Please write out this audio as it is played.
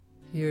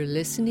You're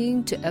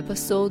listening to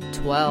episode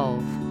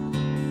 12.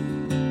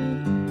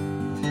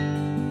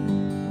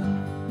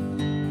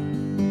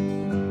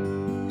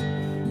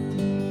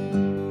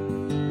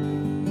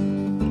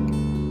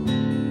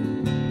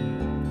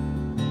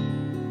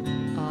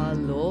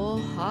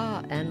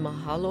 Aloha and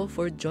mahalo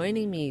for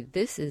joining me.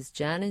 This is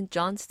Janet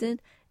Johnston,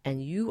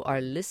 and you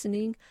are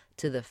listening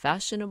to the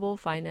Fashionable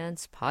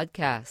Finance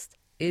Podcast.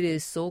 It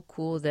is so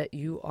cool that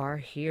you are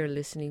here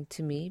listening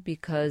to me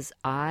because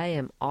I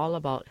am all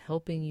about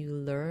helping you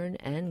learn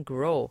and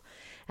grow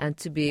and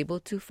to be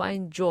able to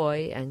find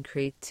joy and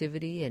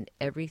creativity in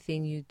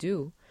everything you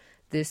do.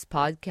 This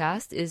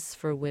podcast is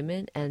for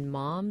women and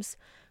moms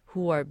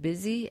who are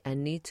busy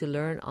and need to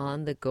learn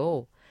on the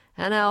go.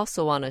 And I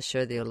also want to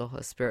share the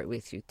Aloha spirit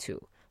with you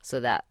too. So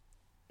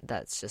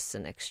that's just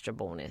an extra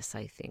bonus,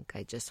 I think.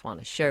 I just want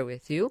to share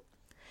with you.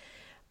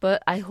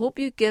 But I hope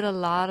you get a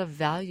lot of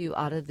value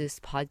out of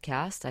this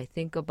podcast. I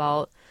think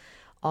about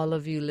all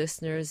of you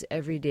listeners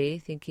every day,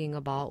 thinking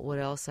about what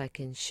else I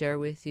can share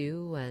with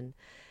you and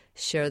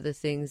share the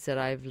things that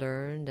I've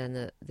learned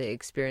and the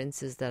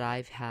experiences that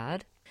I've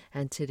had.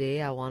 And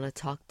today I want to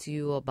talk to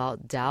you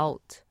about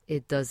doubt.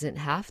 It doesn't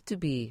have to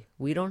be.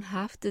 We don't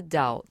have to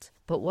doubt.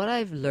 But what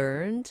I've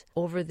learned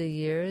over the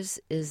years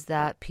is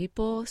that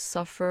people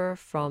suffer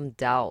from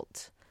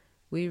doubt.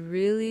 We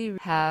really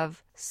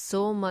have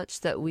so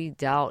much that we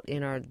doubt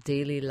in our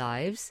daily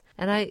lives.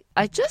 And I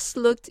just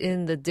looked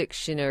in the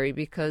dictionary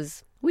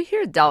because we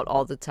hear doubt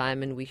all the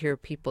time and we hear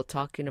people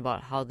talking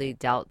about how they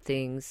doubt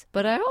things.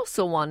 But I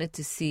also wanted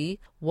to see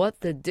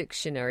what the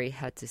dictionary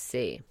had to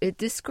say. It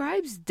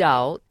describes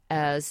doubt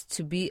as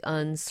to be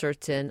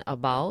uncertain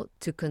about,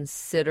 to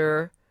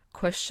consider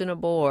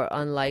questionable or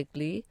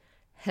unlikely,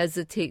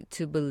 hesitate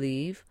to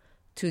believe,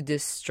 to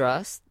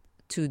distrust,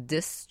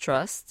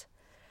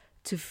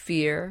 to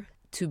fear,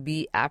 to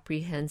be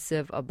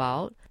apprehensive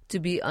about, to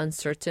be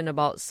uncertain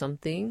about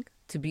something,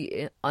 to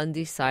be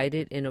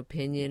undecided in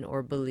opinion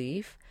or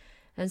belief.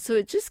 And so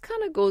it just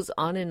kind of goes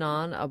on and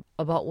on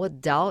about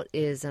what doubt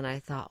is. And I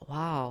thought,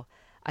 wow,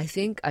 I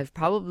think I've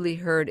probably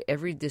heard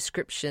every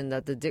description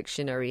that the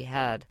dictionary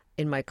had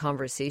in my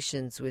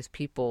conversations with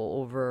people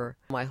over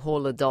my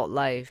whole adult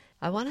life.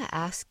 I want to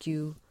ask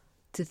you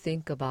to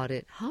think about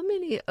it. How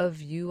many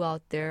of you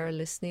out there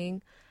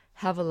listening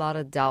have a lot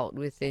of doubt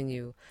within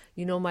you?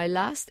 You know, my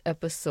last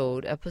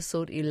episode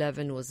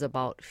 11, was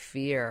about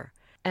fear.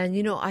 And,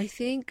 you know, I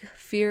think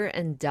fear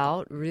and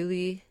doubt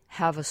really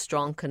have a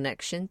strong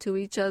connection to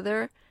each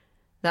other.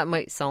 That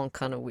might sound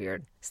kind of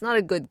weird. It's not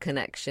a good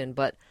connection,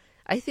 but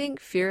I think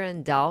fear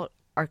and doubt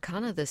are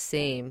kind of the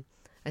same.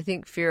 I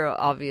think fear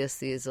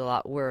obviously is a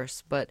lot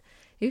worse, but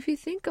if you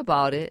think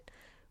about it,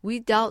 we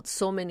doubt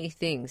so many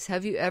things.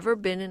 Have you ever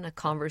been in a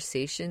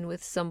conversation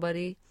with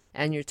somebody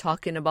and you're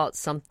talking about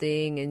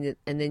something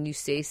and then you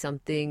say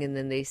something and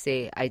then they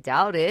say, I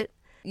doubt it?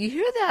 You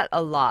hear that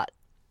a lot.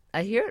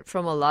 I hear it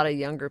from a lot of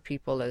younger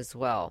people as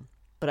well.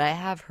 But I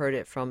have heard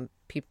it from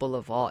people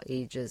of all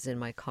ages in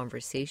my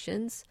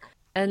conversations.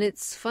 And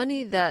it's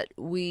funny that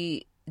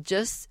we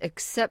just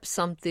accept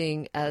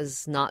something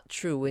as not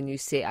true when you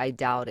say, I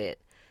doubt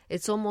it.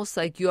 It's almost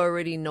like you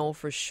already know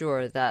for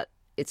sure that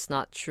it's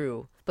not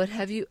true. But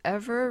have you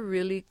ever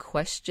really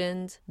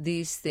questioned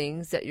these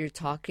things that you're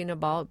talking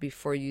about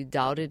before you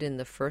doubt it in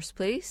the first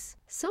place?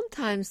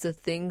 Sometimes the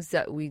things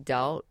that we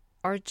doubt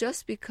are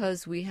just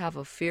because we have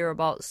a fear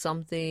about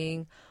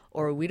something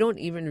or we don't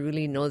even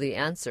really know the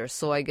answer.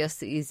 So I guess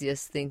the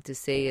easiest thing to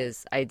say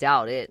is, I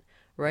doubt it,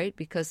 right?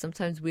 Because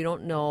sometimes we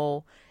don't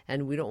know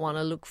and we don't want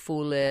to look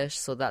foolish.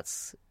 So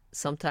that's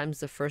sometimes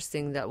the first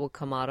thing that will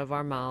come out of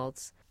our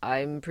mouths.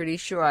 I'm pretty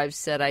sure I've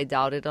said I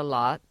doubt it a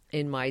lot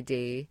in my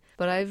day,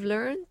 but I've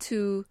learned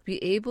to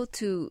be able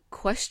to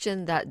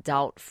question that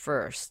doubt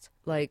first.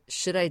 Like,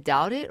 should I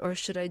doubt it or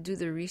should I do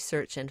the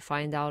research and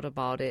find out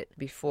about it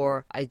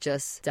before I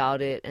just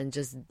doubt it and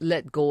just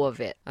let go of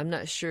it? I'm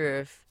not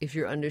sure if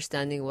you're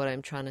understanding what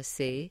I'm trying to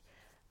say,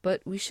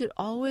 but we should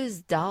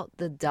always doubt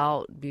the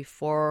doubt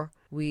before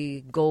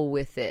we go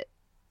with it.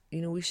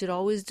 You know, we should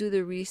always do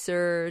the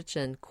research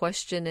and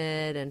question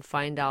it and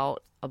find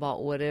out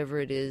about whatever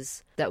it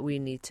is that we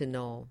need to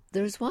know.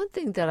 There's one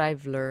thing that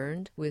I've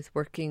learned with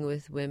working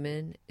with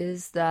women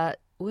is that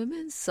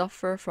women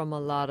suffer from a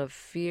lot of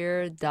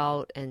fear,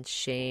 doubt, and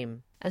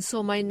shame. And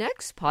so my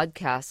next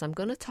podcast, I'm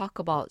going to talk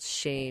about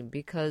shame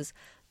because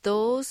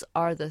those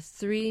are the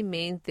three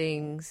main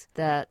things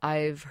that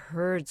I've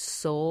heard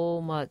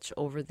so much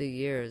over the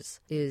years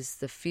is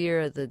the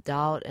fear, the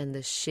doubt, and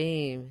the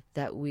shame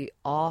that we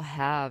all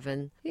have.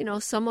 And, you know,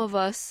 some of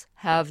us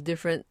have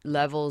different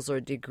levels or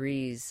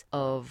degrees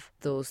of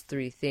those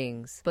three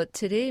things. But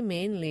today,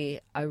 mainly,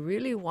 I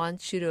really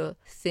want you to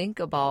think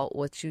about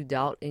what you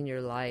doubt in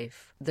your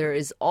life. There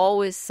is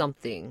always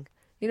something.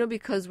 You know,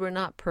 because we're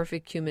not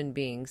perfect human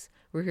beings.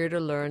 We're here to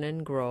learn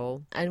and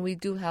grow. And we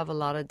do have a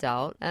lot of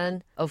doubt.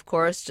 And of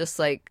course, just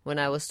like when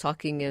I was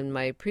talking in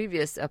my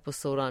previous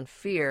episode on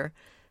fear,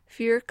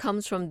 fear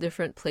comes from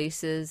different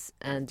places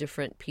and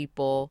different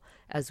people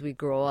as we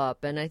grow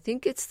up. And I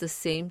think it's the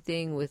same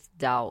thing with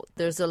doubt.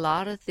 There's a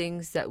lot of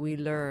things that we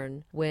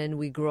learn when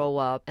we grow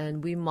up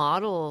and we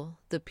model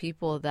the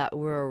people that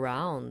we're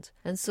around.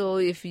 And so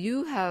if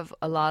you have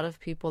a lot of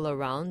people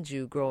around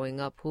you growing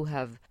up who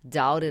have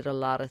doubted a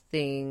lot of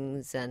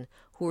things and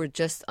who are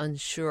just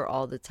unsure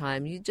all the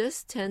time, you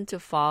just tend to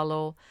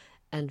follow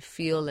and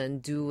feel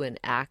and do and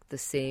act the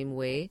same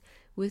way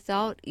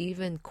without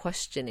even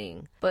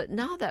questioning. But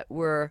now that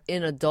we're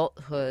in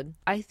adulthood,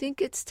 I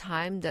think it's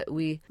time that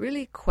we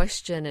really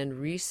question and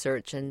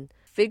research and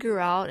figure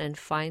out and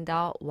find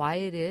out why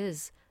it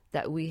is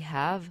that we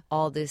have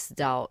all this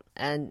doubt.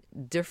 And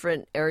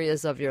different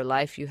areas of your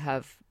life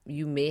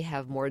you may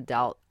have more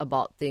doubt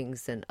about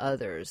things than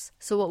others.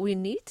 So what we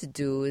need to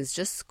do is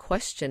just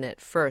question it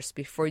first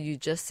before you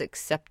just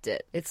accept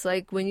it. It's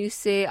like when you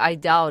say, I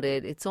doubt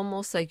it, it's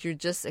almost like you're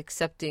just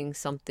accepting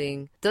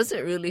something.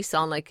 Doesn't really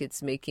sound like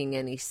it's making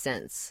any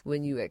sense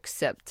when you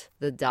accept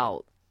the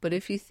doubt. But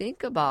if you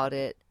think about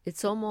it,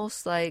 it's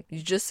almost like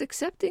you're just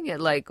accepting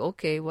it, like,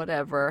 okay,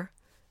 whatever.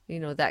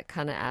 That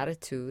kind of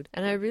attitude.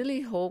 And I really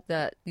hope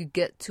that you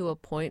get to a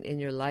point in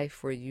your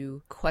life where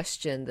you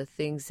question the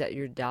things that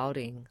you're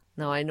doubting.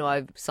 Now, I know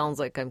it sounds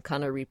like I'm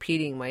kind of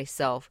repeating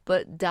myself,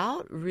 but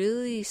doubt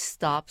really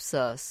stops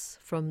us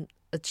from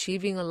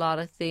achieving a lot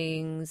of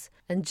things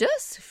and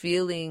just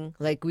feeling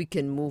like we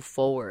can move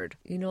forward.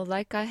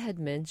 Like I had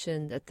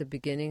mentioned at the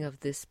beginning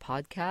of this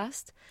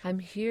podcast, I'm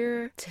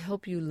here to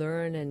help you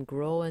learn and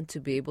grow and to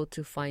be able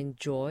to find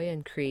joy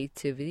and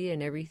creativity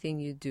in everything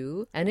you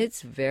do. And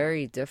it's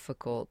very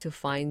difficult to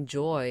find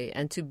joy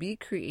and to be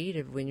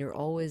creative when you're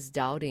always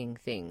doubting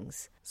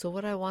things. So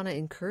what I want to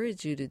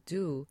encourage you to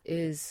do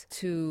is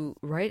to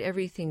write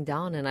everything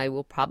down, and I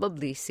will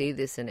probably say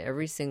this in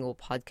every single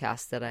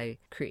podcast that I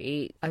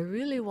create. I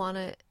really want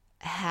to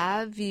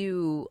have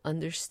you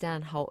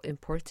understand how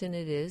important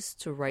it is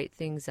to write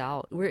things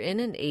out. We're in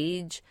an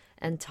age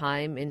and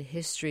time in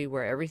history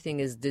where everything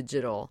is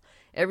digital.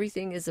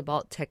 Everything is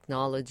about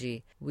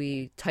technology.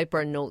 We type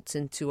our notes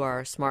into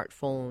our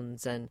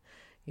smartphones and,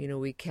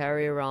 we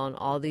carry around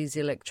all these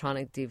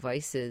electronic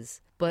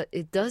devices. But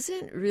it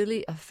doesn't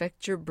really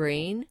affect your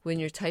brain when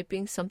you're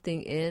typing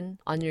something in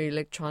on your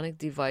electronic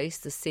device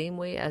the same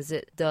way as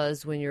it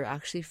does when you're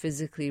actually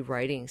physically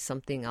writing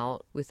something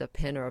out with a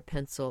pen or a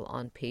pencil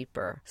on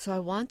paper. So I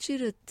want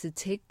you to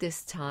take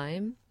this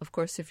time. Of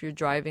course, if you're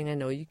driving, I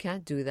know you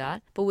can't do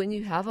that. But when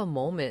you have a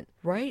moment,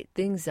 write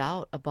things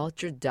out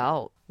about your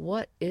doubt.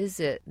 What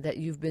is it that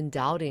you've been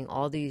doubting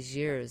all these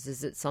years?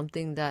 Is it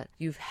something that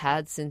you've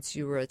had since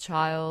you were a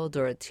child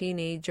or a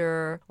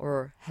teenager?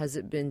 Or has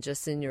it been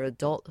just in your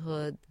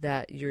adulthood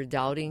that you're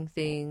doubting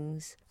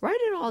things? Write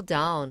it all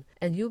down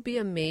and you'll be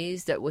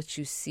amazed at what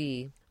you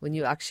see when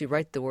you actually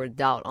write the word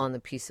doubt on a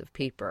piece of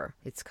paper.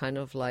 It's kind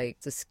of like,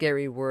 it's a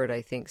scary word,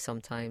 I think,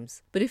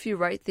 sometimes. But if you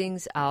write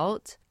things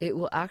out, it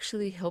will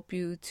actually help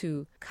you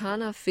to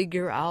kind of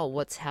figure out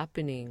what's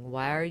happening.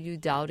 Why are you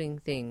doubting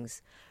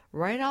things?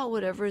 Write out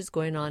whatever is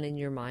going on in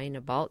your mind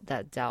about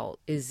that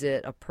doubt. Is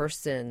it a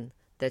person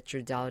that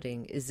you're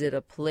doubting? Is it a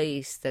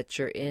place that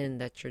you're in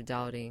that you're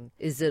doubting?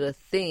 Is it a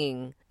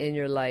thing in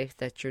your life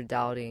that you're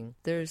doubting?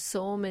 There's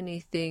so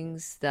many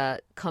things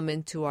that come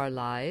into our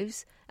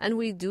lives, and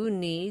we do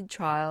need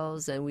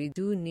trials, and we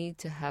do need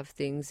to have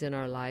things in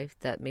our life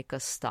that make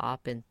us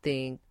stop and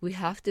think. We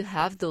have to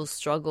have those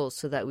struggles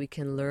so that we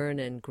can learn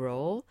and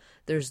grow.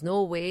 There's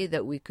no way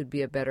that we could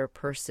be a better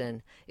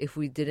person if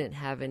we didn't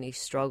have any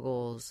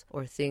struggles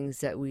or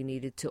things that we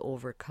needed to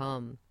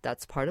overcome.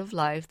 That's part of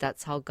life.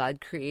 That's how God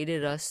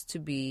created us to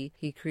be.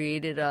 He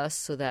created us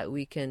so that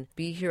we can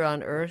be here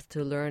on earth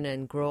to learn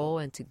and grow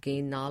and to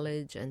gain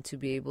knowledge and to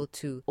be able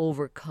to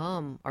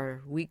overcome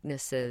our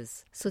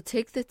weaknesses. So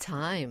take the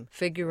time,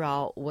 figure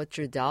out what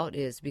your doubt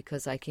is,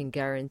 because I can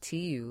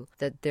guarantee you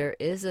that there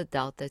is a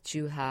doubt that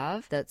you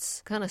have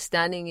that's kind of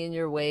standing in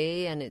your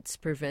way, and it's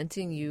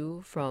preventing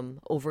you from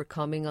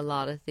overcoming a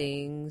lot of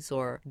things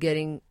or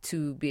getting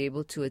to be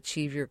able to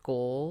achieve your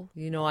goal.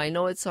 I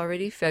know it's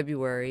already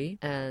February,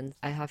 and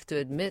I have to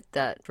admit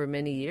that for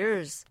many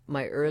years,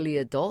 my early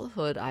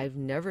adulthood, I've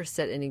never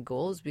set any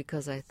goals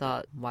because I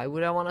thought, why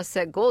would I want to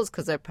set goals?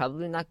 Because I'm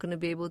probably not going to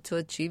be able to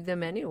achieve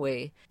them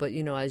anyway. But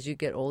as you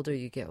get older,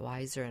 you get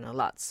wiser and a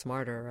lot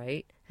smarter,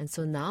 right? And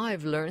so now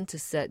I've learned to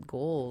set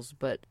goals,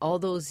 but all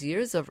those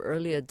years of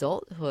early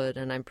adulthood,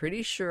 and I'm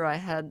pretty sure I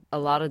had a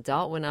lot of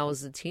doubt when I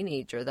was a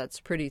teenager. That's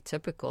pretty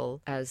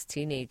typical as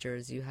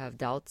teenagers. You have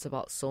doubts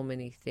about so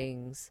many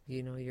things,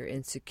 your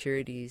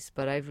insecurities.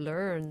 But I've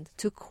learned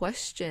to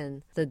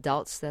question the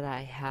doubts that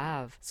I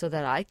have so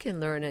that I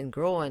can learn and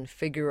grow and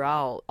figure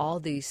out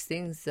all these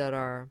things that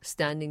are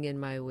standing in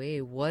my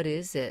way. What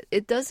is it?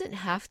 It doesn't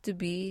have to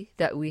be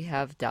that we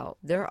have doubt.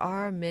 There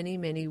are many,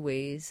 many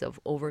ways of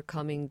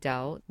overcoming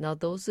doubt. out. Now,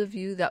 those of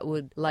you that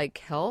would like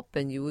help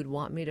and you would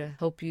want me to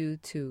help you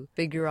to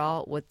figure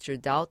out what your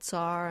doubts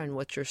are and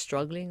what you're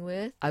struggling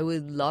with, I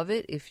would love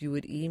it if you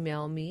would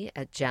email me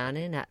at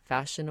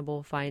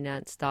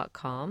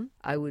janin@fashionablefinance.com.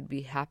 I would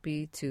be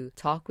happy to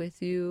talk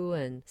with you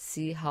and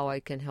see how I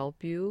can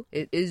help you.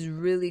 It is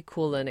really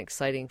cool and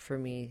exciting for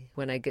me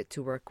when I get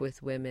to work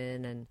with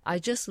women, and I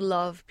just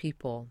love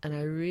people, and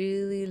I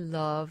really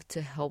love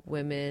to help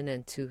women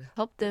and to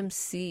help them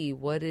see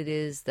what it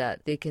is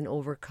that they can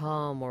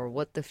overcome or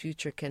what the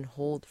future can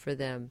hold for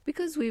them,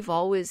 because we've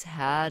always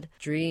had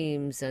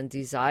dreams and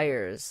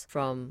desires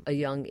from a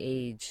young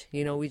age.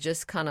 You know, we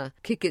just kind of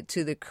kick it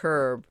to the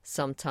curb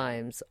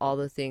sometimes, all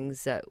the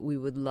things that we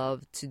would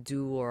love to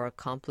do or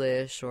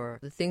accomplish, or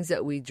the things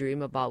that we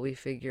dream about, we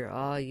figure,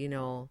 oh, you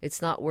know,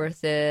 it's not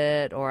worth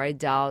it, or I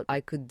doubt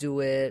I could do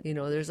it. You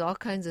know, there's all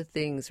kinds of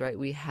things, right?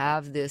 We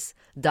have this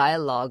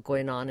dialogue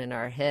going on in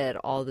our head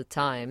all the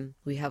time.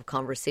 We have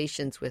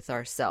conversations with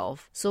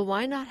ourselves. So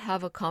why not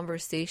have a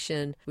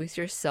conversation with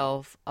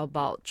yourself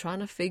about trying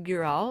to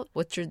figure out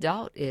what your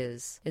doubt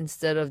is,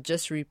 instead of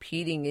just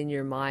repeating in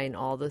your mind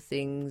all the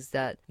things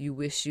that you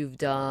wish you've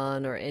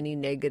done or any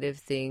negative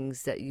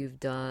things that you've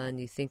done.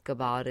 You think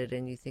about it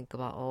and you think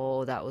about,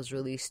 oh, that was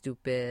really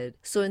stupid.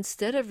 So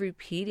instead of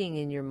repeating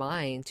in your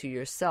mind to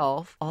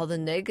yourself all the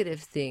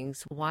negative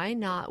things, why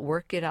not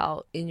work it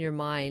out in your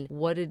mind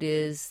what it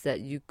is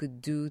that you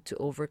could do to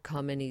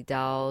overcome any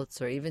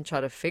doubts, or even try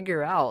to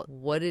figure out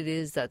what it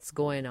is that's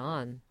going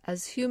on.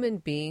 As human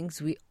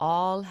beings, we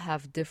all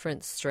have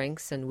different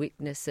strengths and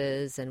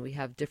weaknesses, and we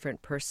have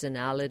different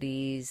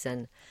personalities,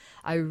 and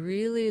I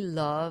really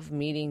love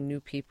meeting new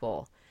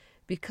people.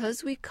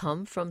 Because we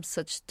come from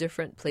such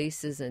different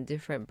places and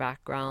different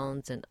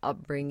backgrounds and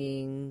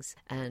upbringings,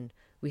 and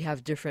we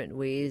have different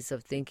ways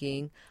of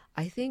thinking,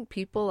 I think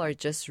people are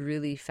just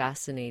really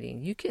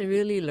fascinating. You can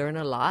really learn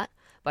a lot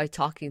by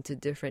talking to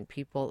different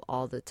people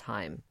all the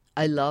time.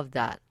 I love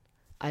that.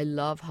 I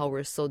love how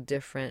we're so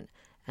different,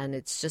 and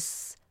it's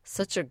just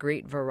such a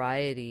great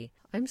variety.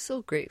 I'm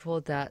so grateful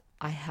that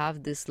I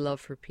have this love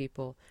for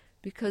people,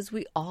 because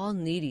we all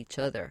need each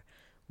other.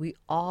 We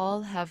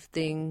all have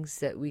things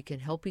that we can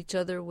help each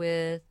other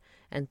with,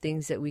 and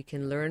things that we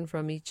can learn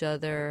from each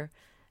other.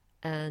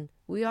 And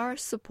we are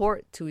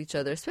support to each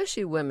other,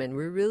 especially women.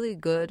 We're really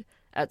good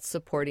at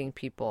supporting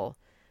people,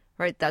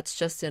 right? That's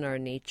just in our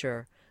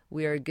nature.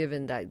 We are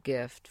given that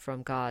gift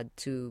from God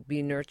to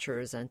be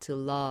nurturers and to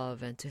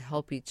love and to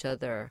help each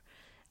other.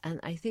 And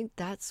I think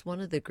that's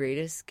one of the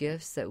greatest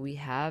gifts that we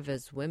have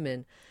as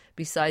women,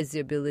 besides the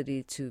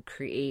ability to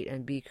create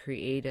and be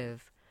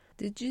creative.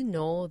 Did you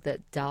know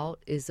that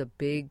doubt is a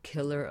big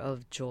killer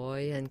of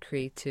joy and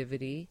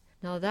creativity?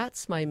 Now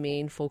that's my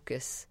main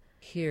focus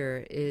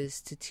here,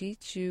 is to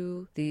teach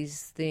you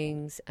these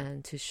things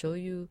and to show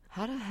you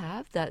how to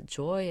have that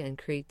joy and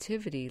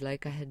creativity,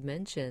 like I had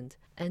mentioned.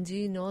 And do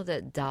you know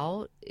that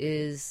doubt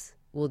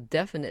will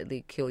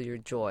definitely kill your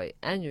joy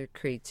and your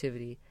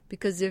creativity?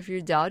 Because if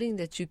you're doubting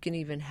that you can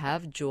even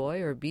have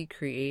joy or be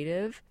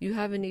creative, you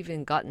haven't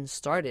even gotten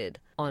started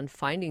on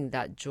finding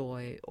that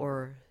joy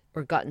or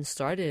gotten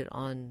started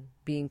on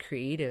being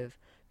creative.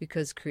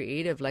 Because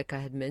creative, like I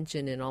had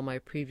mentioned in all my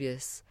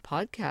previous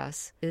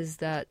podcasts, is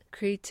that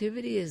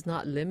creativity is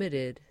not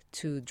limited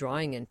to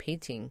drawing and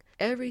painting.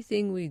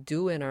 Everything we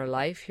do in our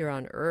life here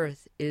on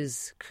earth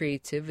is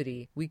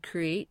creativity. We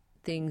create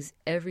things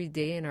every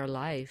day in our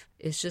life.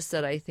 It's just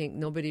that I think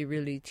nobody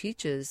really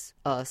teaches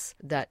us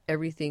that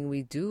everything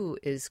we do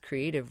is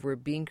creative. We're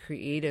being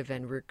creative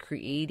and we're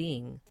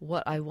creating.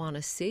 What I want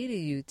to say to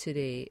you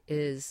today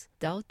is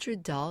doubt your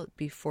doubt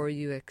before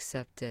you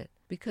accept it,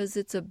 because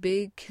it's a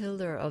big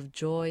killer of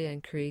joy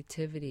and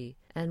creativity.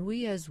 And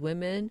we as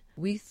women,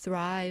 we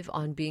thrive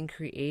on being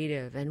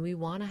creative, and we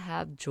want to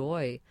have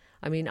joy.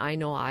 I mean, I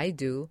know I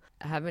do.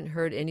 I haven't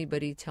heard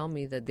anybody tell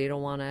me that they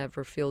don't want to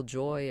ever feel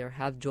joy or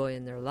have joy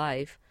in their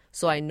life.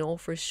 So I know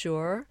for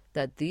sure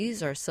that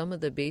these are some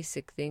of the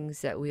basic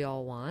things that we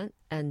all want,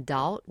 and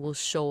doubt will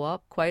show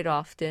up quite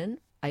often.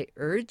 I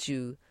urge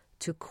you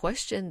to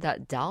question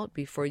that doubt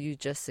before you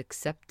just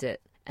accept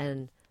it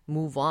and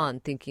move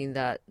on thinking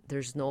that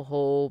there's no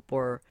hope,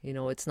 or, you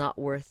know, it's not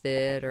worth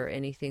it or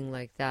anything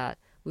like that.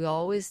 We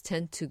always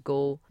tend to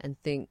go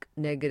and think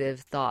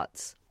negative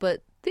thoughts,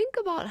 but think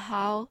about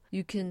how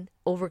you can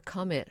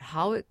overcome it,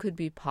 how it could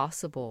be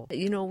possible.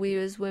 You know, we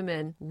as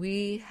women,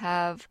 we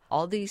have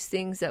all these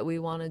things that we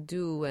want to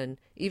do, and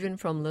even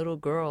from little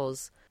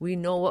girls, we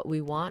know what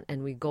we want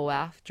and we go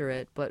after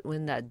it. But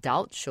when that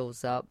doubt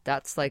shows up,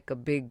 that's like a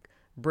big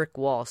brick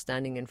wall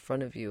standing in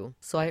front of you.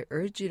 So I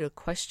urge you to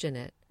question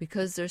it,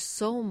 because there's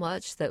so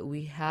much that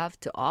we have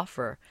to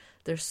offer.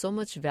 There's so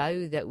much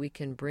value that we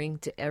can bring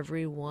to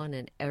everyone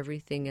and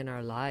everything in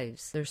our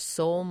lives. There's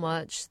so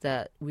much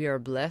that we are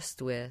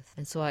blessed with.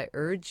 And so I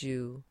urge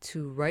you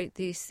to write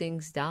these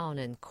things down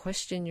and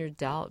question your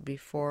doubt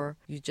before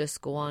you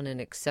just go on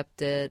and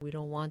accept it. We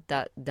don't want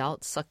that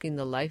doubt sucking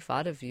the life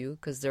out of you,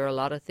 because there are a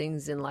lot of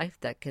things in life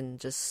that can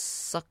just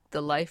suck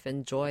the life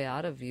and joy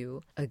out of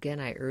you. Again,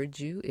 I urge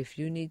you, if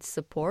you need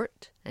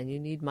support and you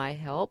need my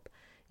help,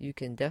 you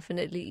can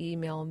definitely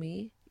email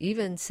me.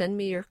 Even send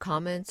me your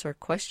comments or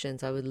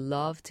questions. I would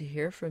love to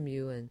hear from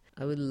you, and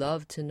I would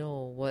love to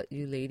know what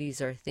you ladies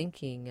are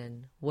thinking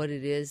and what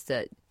it is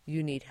that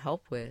you need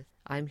help with.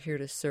 I'm here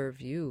to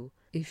serve you.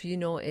 If you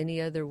know any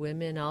other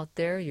women out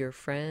there, your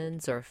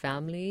friends or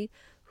family,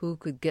 who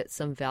could get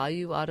some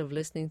value out of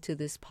listening to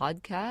this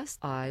podcast,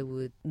 I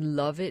would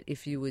love it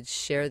if you would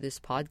share this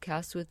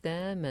podcast with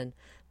them and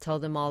tell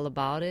them all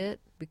about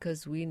it,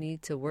 because we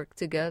need to work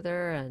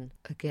together. And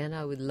again,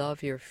 I would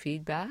love your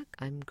feedback.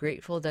 I'm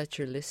grateful that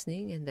you're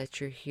listening and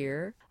that you're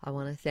here. I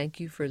want to thank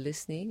you for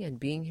listening and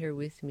being here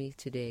with me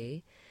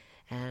today.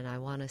 And I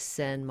want to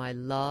send my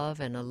love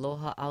and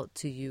aloha out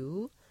to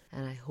you.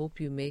 And I hope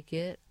you make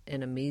it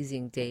an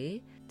amazing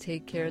day.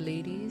 Take care,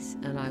 ladies,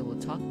 and I will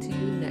talk to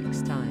you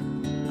next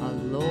time.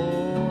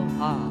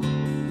 Aloha.